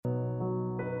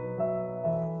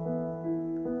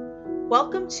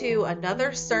Welcome to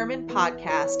another sermon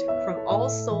podcast from All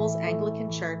Souls Anglican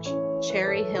Church,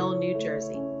 Cherry Hill, New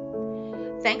Jersey.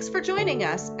 Thanks for joining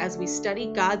us as we study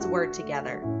God's Word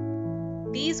together.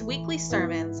 These weekly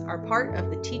sermons are part of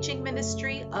the teaching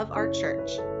ministry of our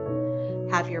church.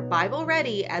 Have your Bible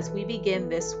ready as we begin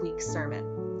this week's sermon.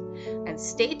 And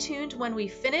stay tuned when we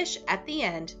finish at the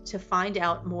end to find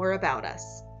out more about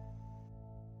us.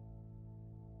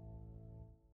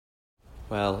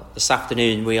 Well, this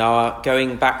afternoon we are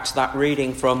going back to that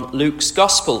reading from Luke's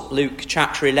Gospel, Luke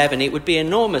chapter 11. It would be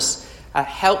enormous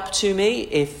help to me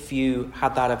if you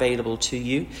had that available to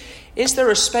you. Is there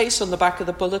a space on the back of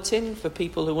the bulletin for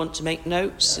people who want to make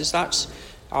notes? Is that...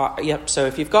 Yep, so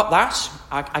if you've got that,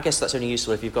 I guess that's only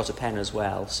useful if you've got a pen as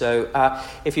well. So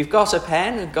if you've got a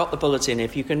pen and got the bulletin,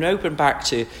 if you can open back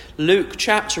to Luke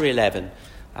chapter 11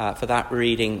 for that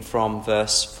reading from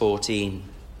verse 14.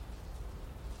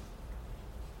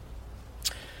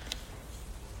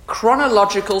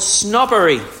 Chronological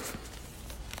snobbery.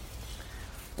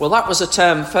 Well, that was a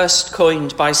term first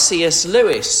coined by C.S.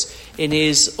 Lewis in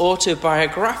his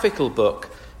autobiographical book,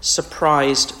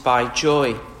 Surprised by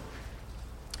Joy.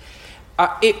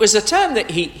 It was a term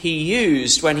that he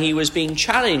used when he was being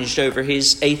challenged over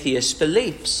his atheist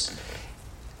beliefs.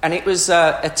 And it was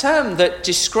a term that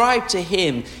described to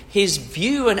him his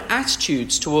view and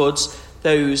attitudes towards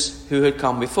those who had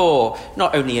come before,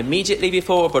 not only immediately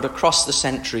before, but across the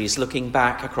centuries, looking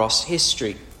back across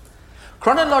history.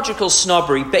 Chronological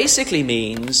snobbery basically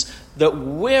means that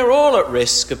we're all at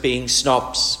risk of being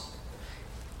snobs.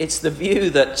 It's the view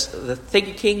that the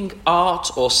thinking, art,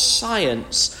 or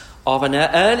science of an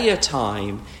earlier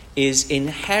time is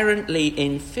inherently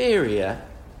inferior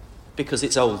because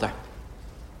it's older.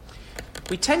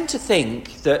 We tend to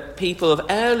think that people of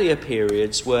earlier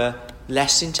periods were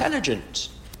less intelligent.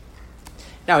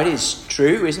 Now, it is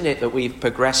true, isn't it, that we've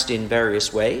progressed in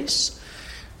various ways.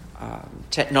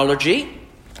 Technology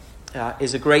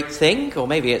is a great thing, or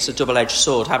maybe it's a double-edged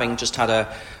sword, having just had a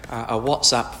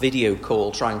WhatsApp video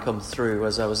call try and come through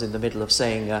as I was in the middle of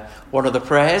saying one of the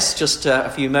prayers just a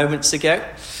few moments ago.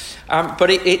 But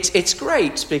it's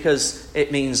great because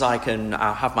it means I can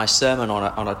have my sermon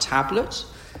on a tablet.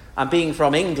 And being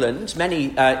from England,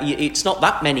 it's not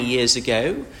that many years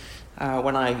ago,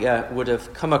 when I would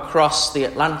have come across the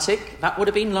Atlantic, that would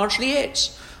have been largely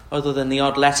it, other than the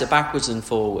odd letter backwards and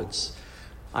forwards.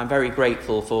 I'm very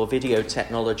grateful for video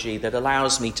technology that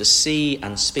allows me to see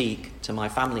and speak to my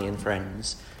family and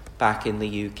friends back in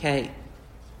the UK.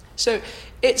 So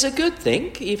it's a good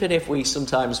thing, even if we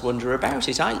sometimes wonder about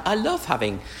it. I love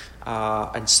having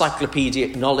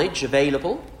encyclopedic knowledge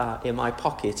available in my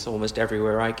pocket almost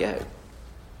everywhere I go.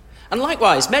 And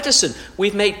likewise, medicine,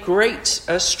 we've made great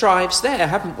strides there,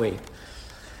 haven't we?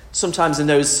 Sometimes in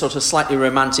those sort of slightly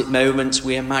romantic moments,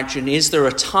 we imagine, is there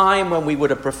a time when we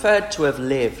would have preferred to have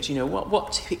lived? You know,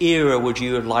 what era would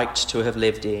you have liked to have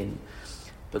lived in?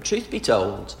 But truth be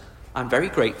told, I'm very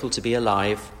grateful to be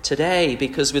alive today,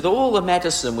 because with all the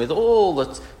medicine, with all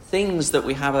the things that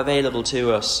we have available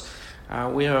to us,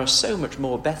 we are so much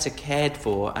more better cared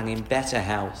for and in better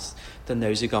health than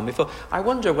those who've gone before. I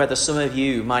wonder whether some of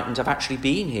you mightn't have actually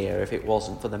been here if it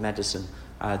wasn't for the medicine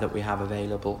that we have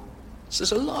available. So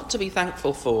there's a lot to be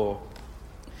thankful for.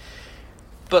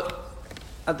 But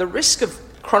the risk of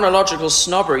chronological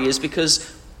snobbery is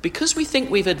because we think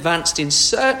we've advanced in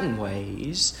certain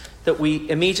ways that we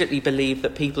immediately believe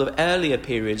that people of earlier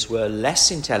periods were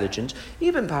less intelligent,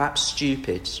 even perhaps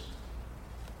stupid.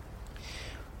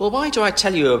 Well, why do I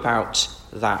tell you about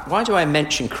that? Why do I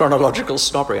mention chronological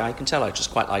snobbery? I can tell I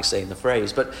just quite like saying the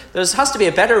phrase, but there has to be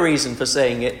a better reason for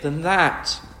saying it than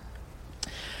that.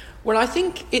 Well, I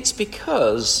think it's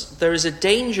because there is a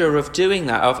danger of doing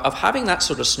that, of having that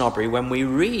sort of snobbery when we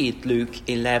read Luke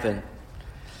 11.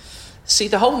 See,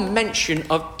 the whole mention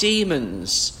of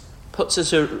demons puts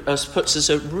us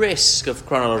at risk of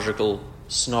chronological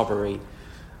snobbery.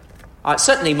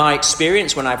 Certainly my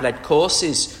experience when I've led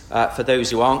courses for those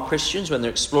who aren't Christians, when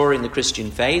they're exploring the Christian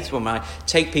faith, when I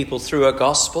take people through a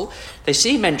gospel, they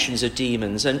see mentions of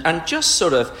demons and just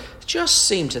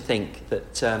seem to think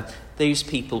that those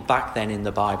people back then in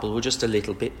the Bible were just a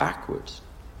little bit backwards.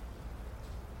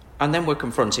 And then we're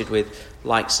confronted with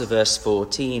likes of verse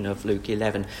 14 of Luke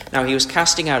 11. Now he was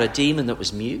casting out a demon that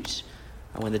was mute,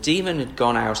 and when the demon had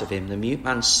gone out of him, the mute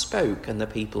man spoke, and the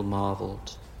people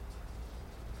marvelled.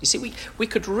 You see, we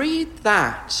could read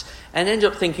that and end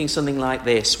up thinking something like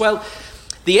this. Well,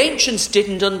 the ancients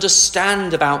didn't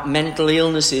understand about mental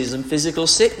illnesses and physical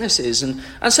sicknesses, and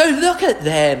so look at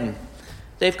them.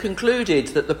 They've concluded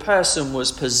that the person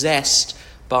was possessed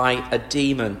by a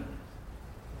demon.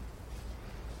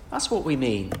 That's what we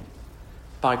mean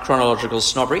by chronological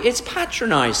snobbery. It's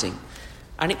patronising,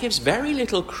 and it gives very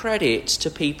little credit to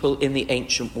people in the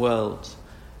ancient world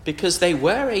because they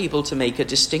were able to make a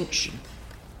distinction.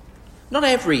 Not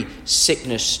every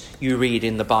sickness you read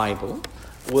in the Bible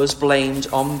was blamed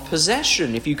on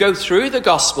possession. If you go through the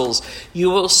Gospels,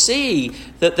 you will see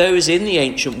that those in the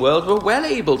ancient world were well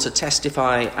able to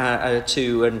testify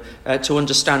to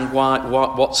understand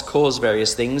what's caused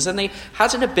various things, and they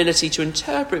had an ability to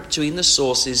interpret between the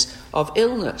sources of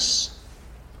illness.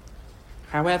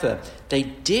 However, they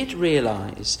did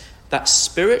realise that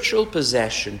spiritual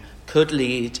possession could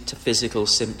lead to physical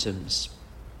symptoms.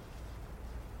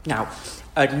 Now,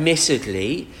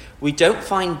 admittedly, we don't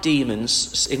find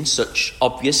demons in such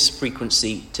obvious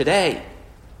frequency today.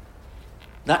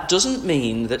 That doesn't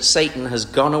mean that Satan has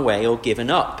gone away or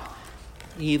given up,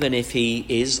 even if he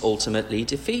is ultimately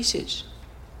defeated.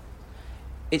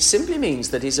 It simply means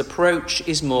that his approach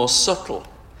is more subtle.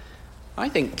 I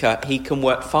think he can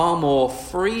work far more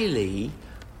freely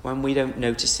when we don't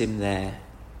notice him there.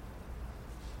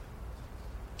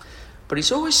 But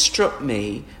it's always struck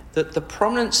me that the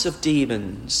prominence of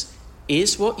demons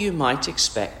is what you might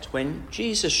expect when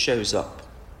Jesus shows up.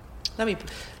 Let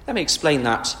me explain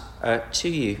that to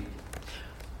you.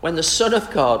 When the Son of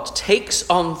God takes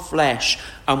on flesh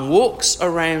and walks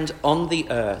around on the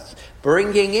earth,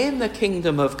 bringing in the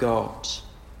kingdom of God,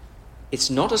 it's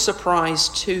not a surprise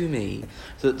to me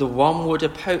that the one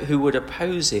who would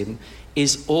oppose him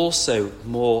is also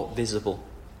more visible.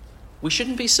 We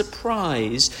shouldn't be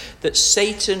surprised that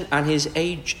Satan and his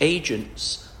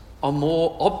agents are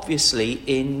more obviously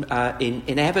in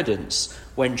evidence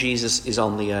when Jesus is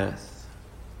on the earth.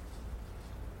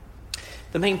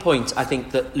 The main point, I think,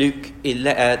 that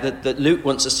Luke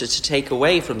wants us to take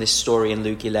away from this story in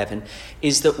Luke 11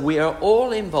 is that we are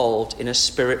all involved in a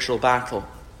spiritual battle.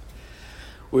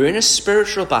 We're in a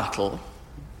spiritual battle,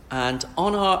 and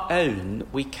on our own,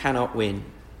 we cannot win.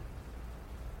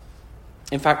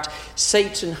 In fact,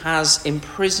 Satan has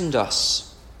imprisoned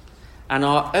us, and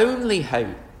our only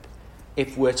hope,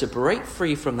 if we're to break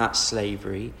free from that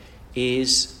slavery,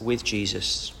 is with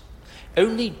Jesus.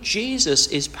 Only Jesus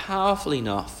is powerful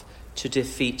enough to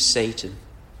defeat Satan.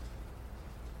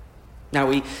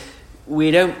 Now,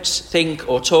 we don't think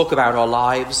or talk about our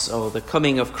lives or the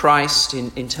coming of Christ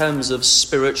in terms of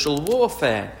spiritual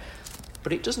warfare,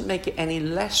 but it doesn't make it any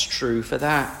less true for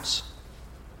that.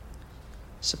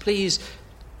 So please,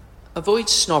 avoid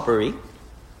snobbery.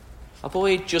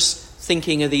 Avoid just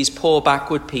thinking of these poor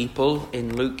backward people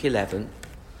in Luke 11.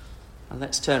 And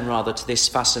let's turn rather to this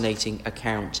fascinating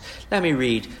account. Let me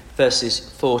read verses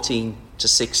 14 to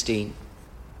 16.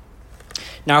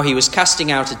 Now he was casting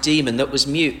out a demon that was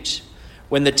mute.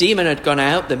 When the demon had gone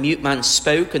out, the mute man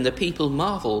spoke, and the people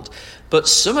marvelled. But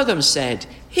some of them said,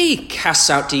 "He casts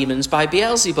out demons by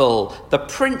Beelzebul, the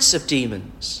prince of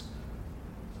demons."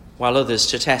 While others,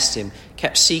 to test him,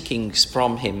 kept seeking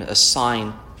from him a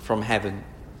sign from heaven.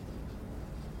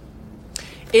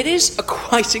 It is a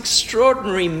quite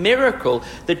extraordinary miracle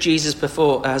that Jesus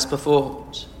has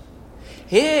performed.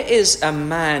 Here is a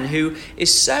man who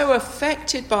is so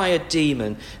affected by a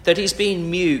demon that he's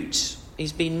been mute.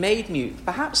 He's been made mute,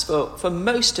 perhaps for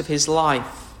most of his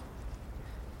life.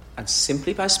 And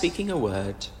simply by speaking a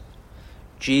word,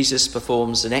 Jesus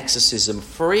performs an exorcism,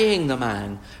 freeing the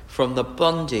man from the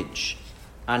bondage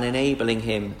and enabling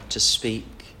him to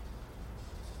speak.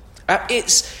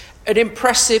 It's an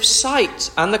impressive sight,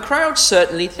 and the crowd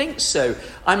certainly thinks so.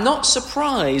 I'm not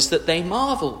surprised that they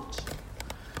marvelled.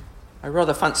 I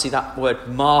rather fancy that word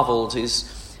marvelled is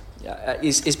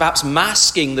perhaps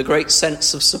masking the great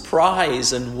sense of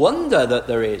surprise and wonder that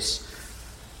there is.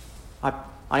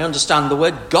 I understand the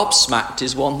word gobsmacked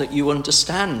is one that you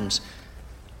understand.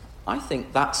 I think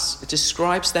it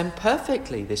describes them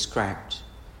perfectly, this crowd.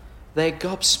 They're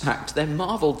gobsmacked, they're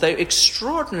marvelled, they're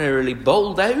extraordinarily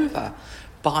bowled over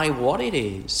by what it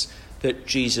is that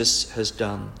Jesus has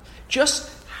done. Just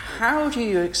how do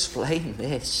you explain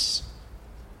this?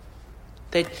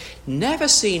 They'd never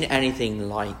seen anything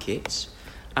like it,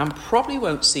 and probably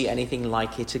won't see anything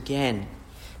like it again.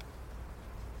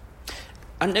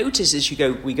 And notice as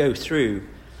we go through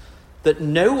that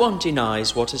no one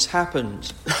denies what has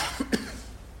happened.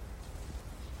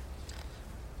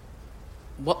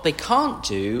 What they can't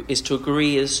do is to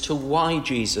agree as to why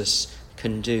Jesus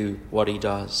can do what he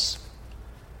does.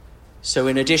 So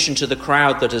in addition to the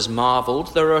crowd that has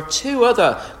marvelled, there are two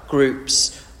other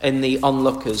groups in the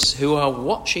onlookers who are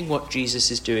watching what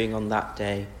Jesus is doing on that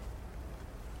day.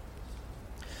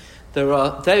 There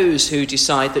are those who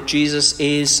decide that Jesus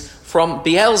is from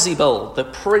Beelzebul, the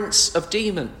prince of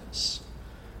demons.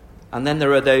 And then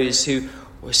there are those who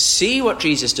see what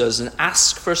Jesus does and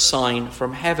ask for a sign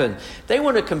from heaven. They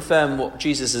want to confirm what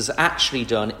Jesus has actually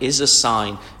done is a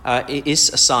sign. It is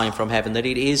a sign from heaven, that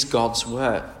it is God's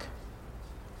work.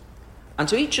 And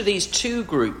to each of these two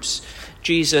groups,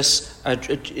 Jesus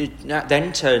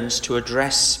then turns to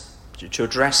address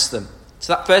them.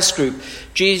 So that first group,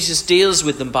 Jesus deals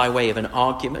with them by way of an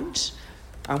argument.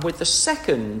 And with the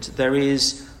second, there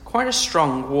is quite a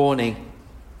strong warning.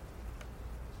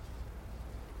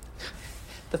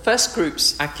 The first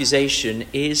group's accusation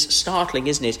is startling,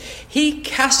 isn't it? He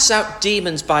casts out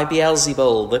demons by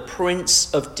Beelzebul, the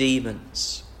prince of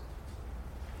demons.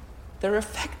 They're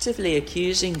effectively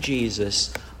accusing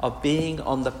Jesus of being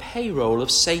on the payroll of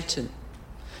Satan,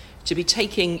 to be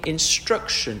taking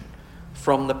instruction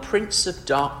from the prince of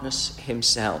darkness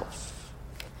himself.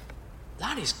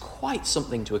 That is quite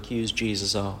something to accuse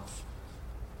Jesus of.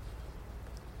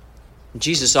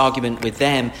 Jesus' argument with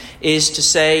them is to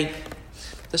say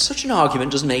that such an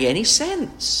argument doesn't make any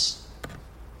sense.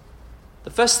 The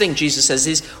first thing Jesus says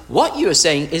is, what you are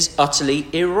saying is utterly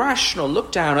irrational.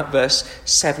 Look down at verse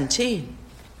 17.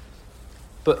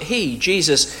 But he,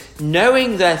 Jesus,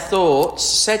 knowing their thoughts,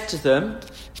 said to them,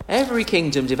 every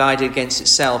kingdom divided against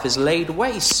itself is laid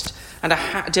waste, and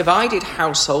a divided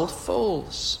household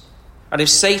falls. And if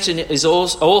Satan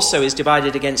also is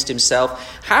divided against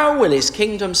himself, how will his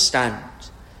kingdom stand?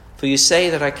 For you say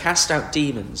that I cast out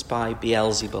demons by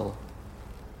Beelzebul.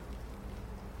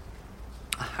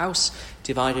 A house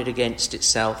divided against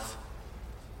itself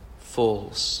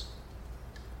falls.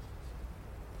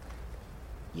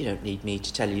 You don't need me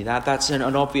to tell you that. That's an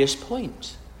obvious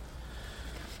point.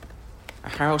 A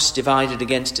house divided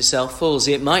against itself falls.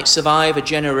 It might survive a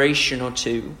generation or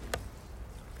two,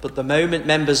 but the moment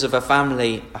members of a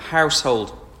family, a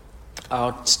household,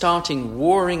 are starting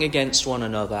warring against one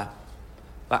another,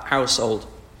 that household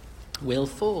will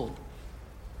fall.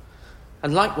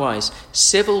 And likewise,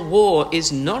 civil war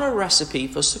is not a recipe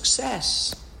for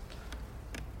success.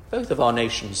 Both of our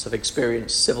nations have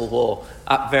experienced civil war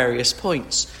at various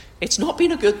points. It's not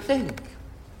been a good thing.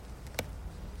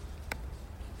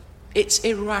 It's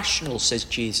irrational, says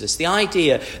Jesus. The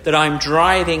idea that I'm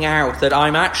driving out, that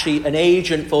I'm actually an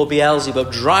agent for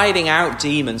Beelzebub, driving out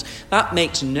demons, that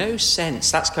makes no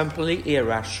sense. That's completely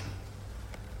irrational.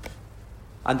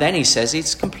 And then he says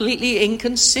it's completely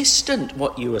inconsistent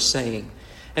what you are saying.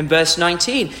 In verse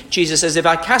 19, Jesus says, if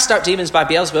I cast out demons by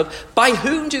Beelzebub, by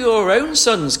whom do your own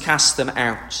sons cast them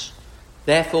out?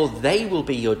 Therefore they will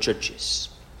be your judges.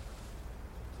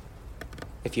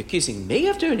 If you're accusing me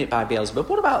of doing it by Beelzebub,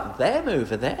 what about them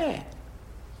over there?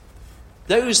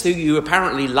 Those who you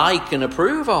apparently like and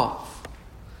approve of.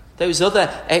 Those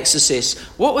other exorcists,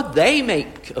 what would they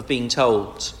make of being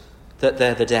told that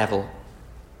they're the devil?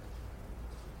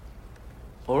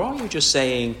 Or are you just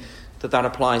saying that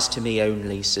applies to me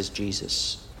only, says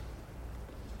Jesus?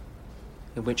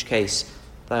 In which case,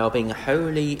 they are being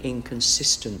wholly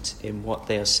inconsistent in what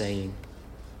they are saying.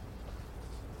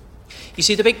 You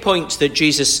see, the big point that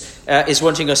Jesus is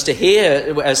wanting us to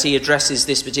hear as he addresses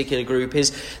this particular group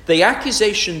is the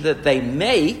accusation that they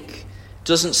make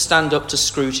doesn't stand up to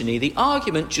scrutiny. The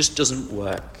argument just doesn't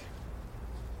work.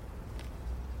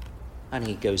 And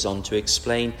he goes on to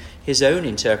explain his own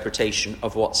interpretation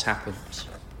of what's happened.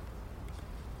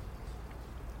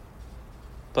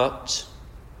 But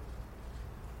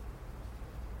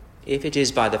if it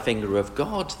is by the finger of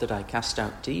God that I cast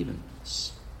out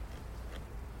demons,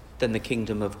 then the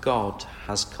kingdom of God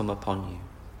has come upon you.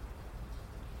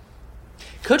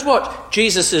 Could what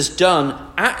Jesus has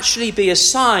done actually be a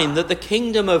sign that the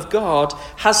kingdom of God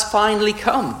has finally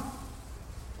come?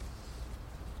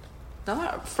 Now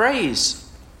that phrase,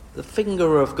 the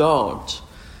finger of God,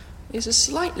 is a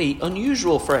slightly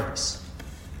unusual phrase.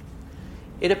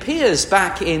 It appears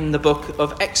back in the book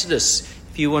of Exodus.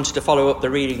 If you wanted to follow up the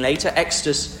reading later,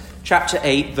 Exodus chapter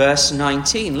 8, verse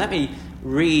 19. Let me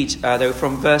read, though,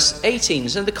 from verse 18.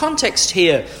 So the context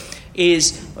here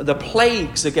is the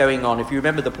plagues are going on. If you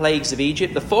remember the plagues of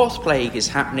Egypt, the fourth plague is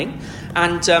happening.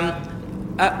 And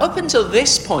up until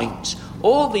this point,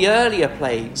 all the earlier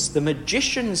plagues, the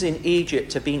magicians in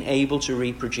Egypt have been able to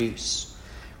reproduce.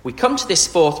 We come to this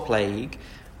fourth plague,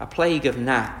 a plague of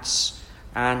gnats,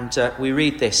 and we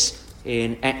read this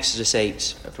in Exodus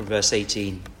 8 from verse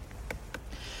 18.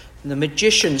 The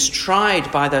magicians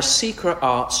tried by their secret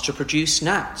arts to produce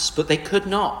gnats, but they could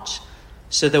not.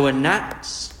 So there were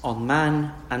gnats on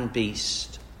man and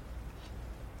beast.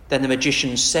 Then the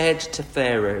magicians said to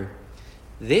Pharaoh,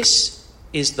 "This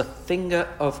is the finger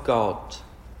of God."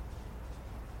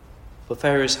 But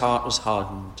Pharaoh's heart was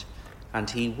hardened, and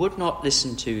he would not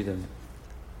listen to them,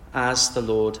 as the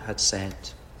Lord had said.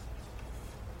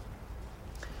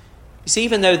 see,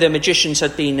 even though the magicians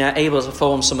had been able to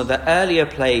perform some of the earlier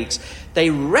plagues, they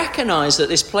recognise that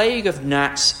this plague of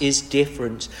gnats is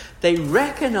different. They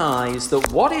recognise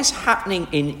that what is happening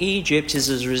in Egypt is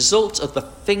as a result of the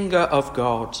finger of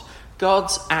God,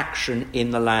 God's action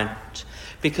in the land,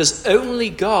 because only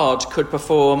God could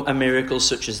perform a miracle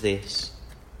such as this.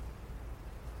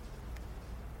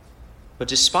 But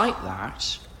despite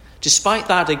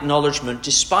that acknowledgement,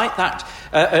 despite that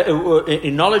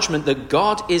acknowledgement that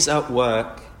God is at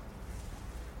work,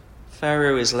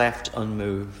 Pharaoh is left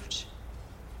unmoved.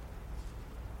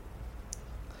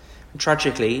 And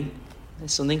tragically,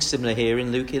 there's something similar here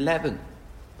in Luke 11.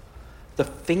 The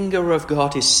finger of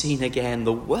God is seen again.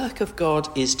 The work of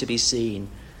God is to be seen.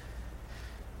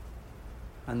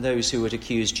 And those who would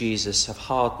accuse Jesus have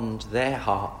hardened their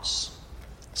hearts,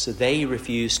 so they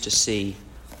refuse to see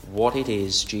what it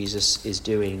is Jesus is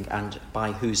doing and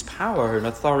by whose power and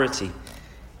authority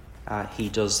he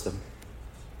does them.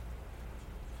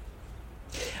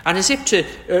 And as if to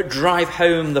drive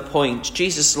home the point,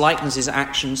 Jesus likens his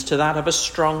actions to that of a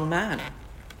strong man.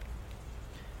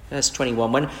 Verse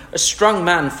 21, when a strong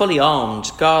man fully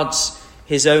armed guards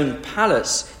his own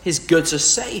palace, his goods are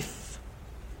safe.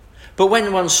 But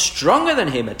when one stronger than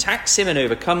him attacks him and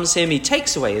overcomes him, he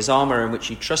takes away his armour in which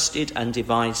he trusted and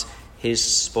divides his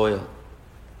spoil.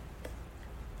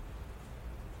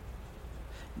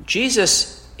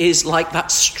 Jesus is like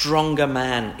that stronger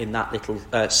man in that little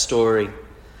story.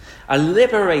 A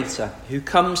liberator who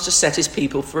comes to set his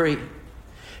people free.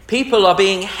 People are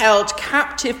being held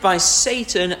captive by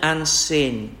Satan and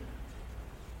sin.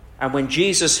 And when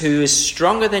Jesus, who is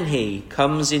stronger than he,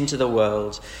 comes into the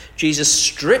world, Jesus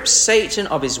strips Satan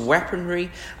of his weaponry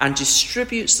and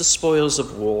distributes the spoils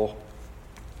of war.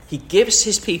 He gives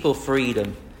his people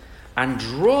freedom and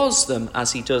draws them,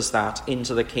 as he does that,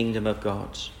 into the kingdom of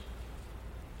God.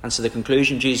 And so the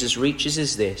conclusion Jesus reaches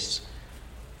is this: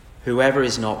 whoever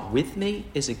is not with me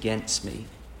is against me,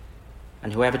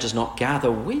 and whoever does not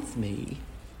gather with me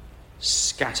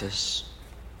scatters.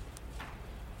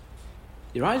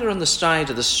 You're either on the side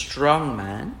of the strong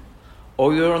man,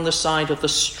 or you're on the side of the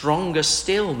stronger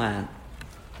still man.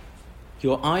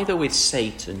 You're either with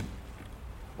Satan,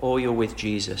 or you're with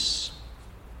Jesus.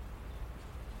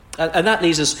 And that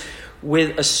leaves us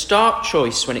with a stark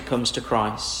choice when it comes to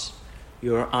Christ.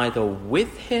 You're either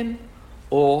with him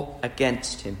or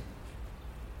against him.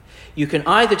 You can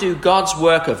either do God's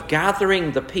work of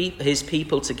gathering his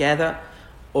people together,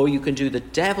 or you can do the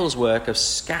devil's work of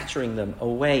scattering them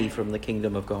away from the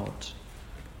kingdom of God.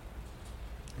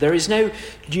 There is no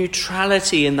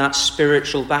neutrality in that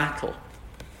spiritual battle.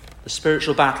 The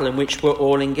spiritual battle in which we're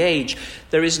all engaged.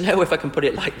 There is no, if I can put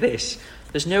it like this,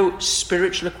 there's no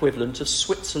spiritual equivalent of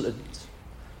Switzerland.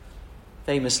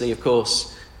 Famously, of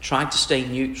course, tried to stay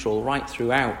neutral right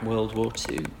throughout World War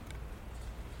II.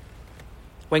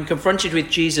 When confronted with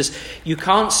Jesus, you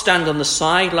can't stand on the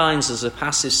sidelines as a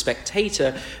passive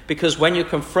spectator, because when you're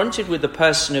confronted with the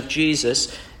person of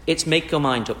Jesus, it's make your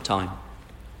mind up time.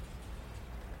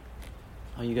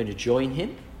 Are you going to join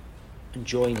him and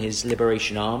join his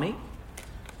liberation army?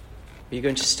 Are you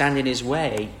going to stand in his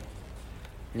way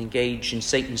and engage in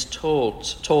Satan's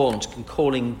taunt and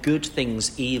calling good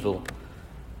things evil,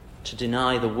 to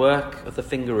deny the work of the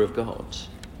finger of God,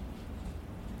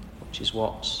 which is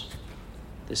what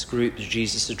this group that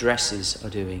Jesus addresses are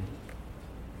doing?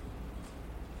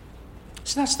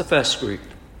 So that's the first group.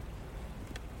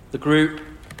 The group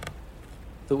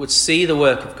that would see the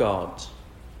work of God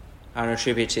and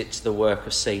attribute it to the work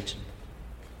of Satan.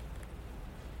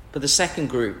 But the second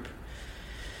group,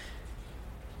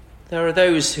 there are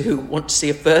those who want to see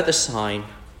a further sign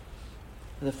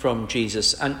from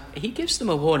Jesus, and he gives them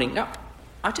a warning. Now,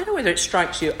 I don't know whether it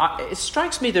strikes you. It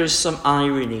strikes me there is some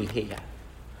irony here.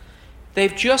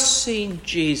 They've just seen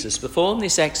Jesus perform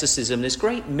this exorcism, this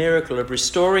great miracle of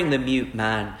restoring the mute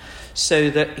man so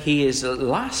that he is at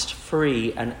last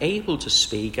free and able to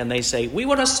speak, and they say, "We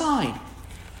want a sign."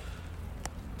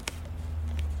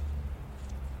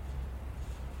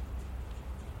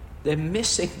 They're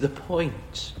missing the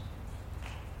point.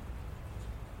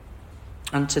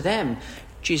 And to them,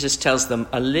 Jesus tells them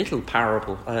a little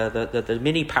parable, the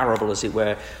mini parable, as it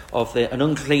were, of an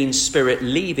unclean spirit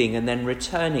leaving and then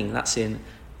returning. That's in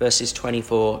verses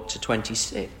 24 to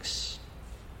 26.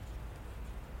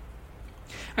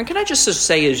 And can I just sort of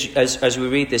say, as we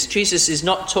read this, Jesus is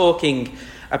not talking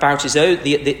about his own,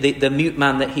 the mute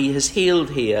man that he has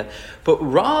healed here, but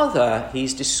rather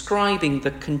he's describing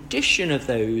the condition of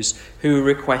those who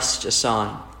request a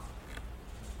sign.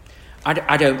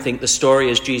 I don't think the story,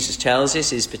 as Jesus tells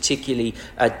us, is particularly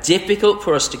difficult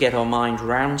for us to get our mind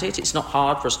around it. It's not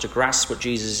hard for us to grasp what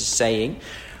Jesus is saying.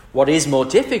 What is more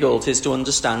difficult is to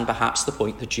understand perhaps the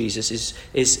point that Jesus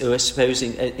is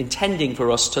intending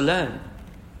for us to learn.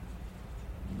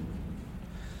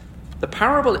 The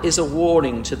parable is a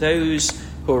warning to those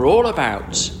who are all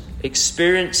about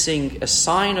experiencing a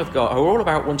sign of God, who are all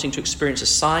about wanting to experience a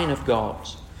sign of God.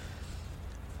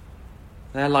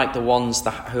 They're like the ones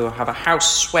who have a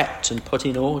house swept and put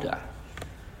in order.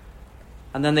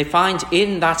 And then they find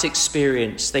in that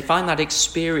experience,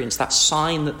 that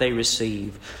sign that they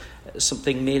receive,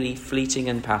 something merely fleeting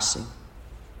and passing.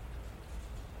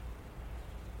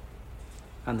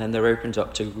 And then they're opened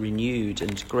up to renewed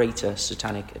and greater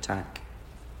satanic attack.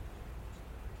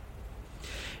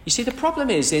 You see, the problem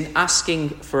is in asking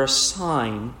for a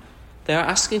sign, they are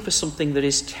asking for something that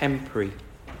is temporary.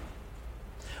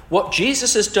 What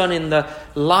Jesus has done in the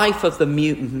life of the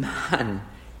mute man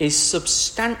is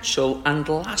substantial and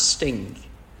lasting.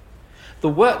 The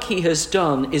work he has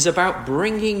done is about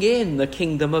bringing in the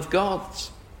kingdom of God.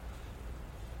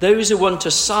 Those who want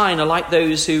a sign are like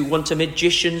those who want a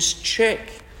magician's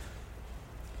trick.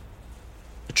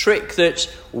 A trick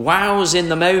that wows in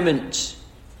the moment,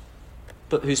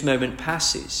 but whose moment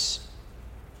passes.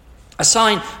 A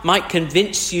sign might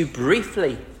convince you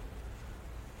briefly,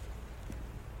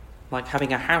 like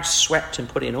having a house swept and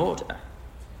put in order.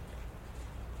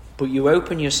 But you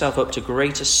open yourself up to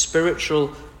greater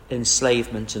spiritual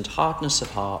enslavement and hardness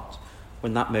of heart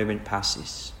when that moment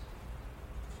passes.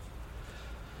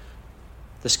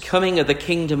 This coming of the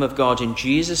kingdom of God in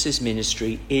Jesus'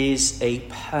 ministry is a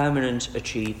permanent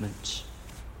achievement.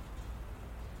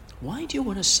 Why do you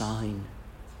want a sign?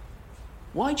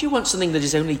 Why do you want something that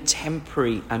is only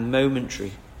temporary and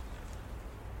momentary?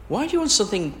 Why do you want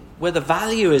something where the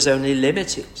value is only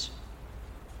limited?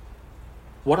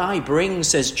 What I bring,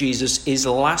 says Jesus, is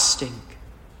lasting.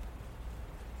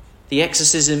 The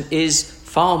exorcism is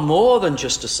far more than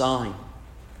just a sign.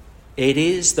 It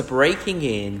is the breaking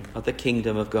in of the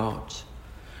kingdom of God.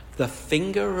 The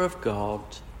finger of God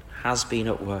has been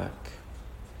at work.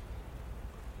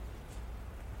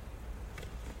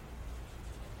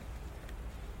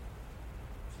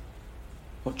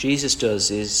 What Jesus does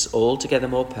is altogether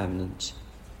more permanent.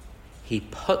 He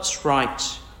puts right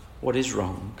what is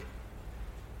wrong,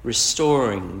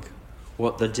 restoring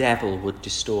what the devil would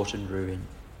distort and ruin.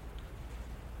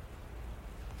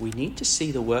 We need to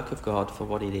see the work of God for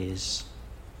what it is.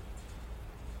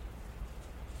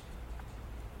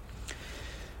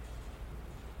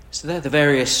 So there are the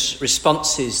various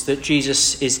responses that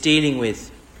Jesus is dealing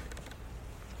with.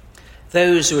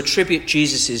 Those who attribute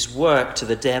Jesus' work to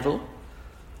the devil,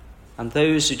 and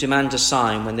those who demand a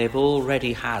sign when they've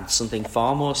already had something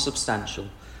far more substantial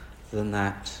than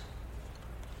that.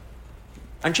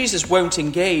 And Jesus won't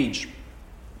engage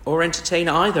or entertain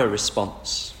either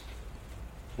response.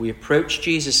 We approach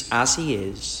Jesus as he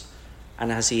is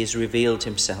and as he has revealed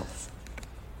himself.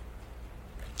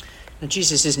 And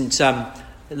Jesus isn't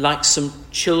like some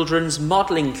children's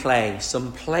modelling clay,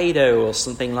 some Play-Doh or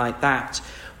something like that,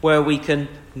 where we can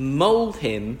mould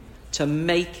him to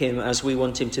make him as we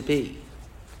want him to be.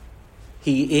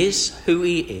 He is who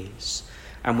he is,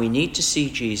 and we need to see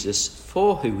Jesus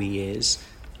for who he is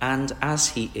and as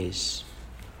he is.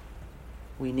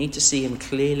 We need to see him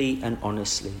clearly and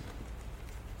honestly.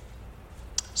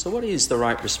 So what is the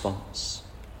right response?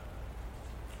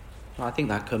 Well, I think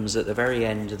that comes at the very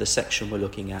end of the section we're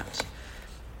looking at.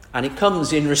 And it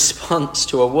comes in response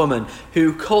to a woman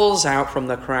who calls out from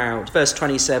the crowd. Verse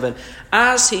 27,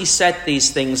 as he said these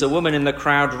things, a woman in the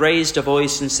crowd raised a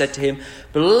voice and said to him,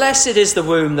 "Blessed is the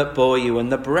womb that bore you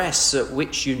and the breasts at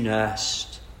which you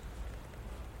nursed."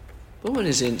 The woman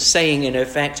is saying in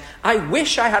effect, I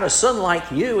wish I had a son like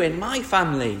you in my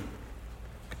family.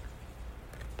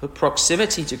 But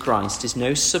proximity to Christ is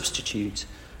no substitute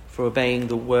for obeying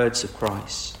the words of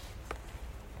Christ.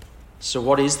 So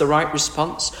what is the right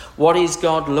response? What is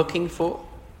God looking for?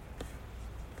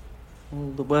 Well,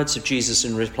 the words of Jesus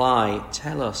in reply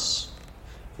tell us,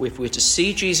 if we're to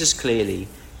see Jesus clearly,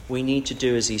 we need to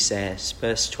do as he says.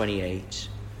 Verse 28,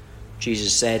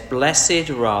 Jesus said, "Blessed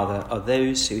rather are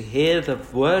those who hear the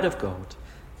word of God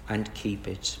and keep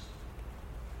it."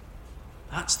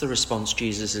 That's the response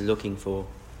Jesus is looking for.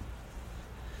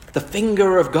 The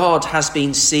finger of God has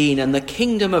been seen and the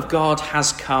kingdom of God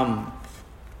has come.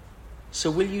 So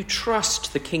will you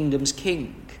trust the kingdom's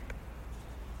king?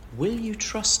 Will you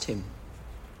trust him?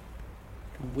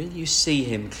 Will you see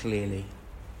him clearly?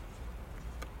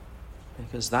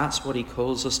 Because that's what he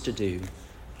calls us to do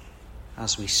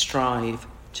as we strive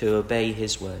to obey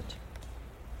his word.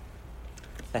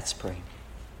 Let's pray.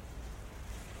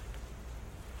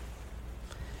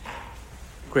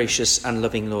 Gracious and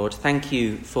loving Lord, thank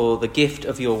you for the gift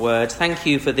of your word. Thank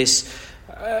you for this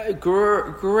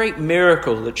great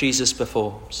miracle that Jesus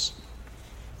performs.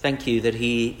 Thank you that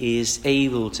he is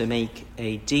able to make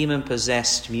a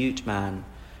demon-possessed mute man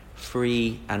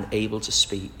free and able to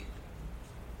speak.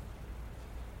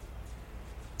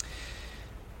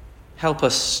 Help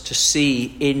us to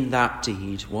see in that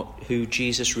deed who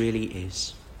Jesus really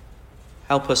is.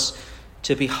 Help us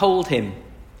to behold him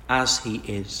as he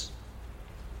is.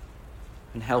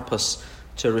 And help us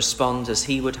to respond as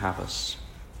he would have us.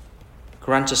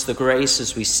 Grant us the grace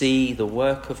as we see the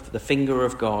work of the finger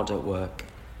of God at work,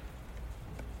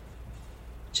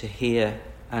 to hear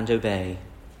and obey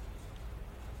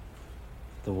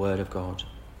the word of God.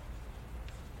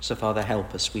 So, Father,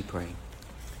 help us, we pray.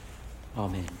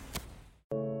 Amen.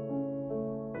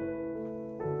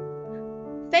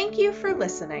 Thank you for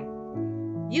listening.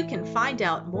 You can find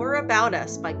out more about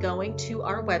us by going to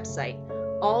our website,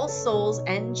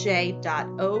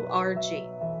 allsoulsnj.org.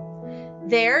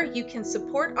 There, you can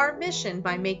support our mission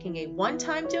by making a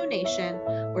one-time donation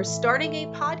or starting a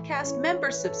podcast member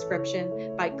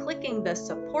subscription by clicking the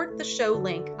Support the Show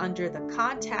link under the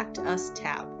Contact Us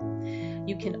tab.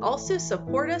 You can also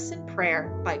support us in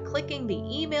prayer by clicking the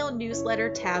Email Newsletter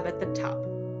tab at the top.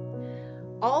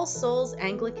 All Souls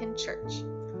Anglican Church.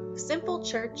 Simple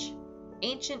church,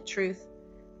 ancient truth,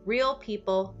 real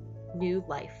people, new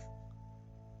life.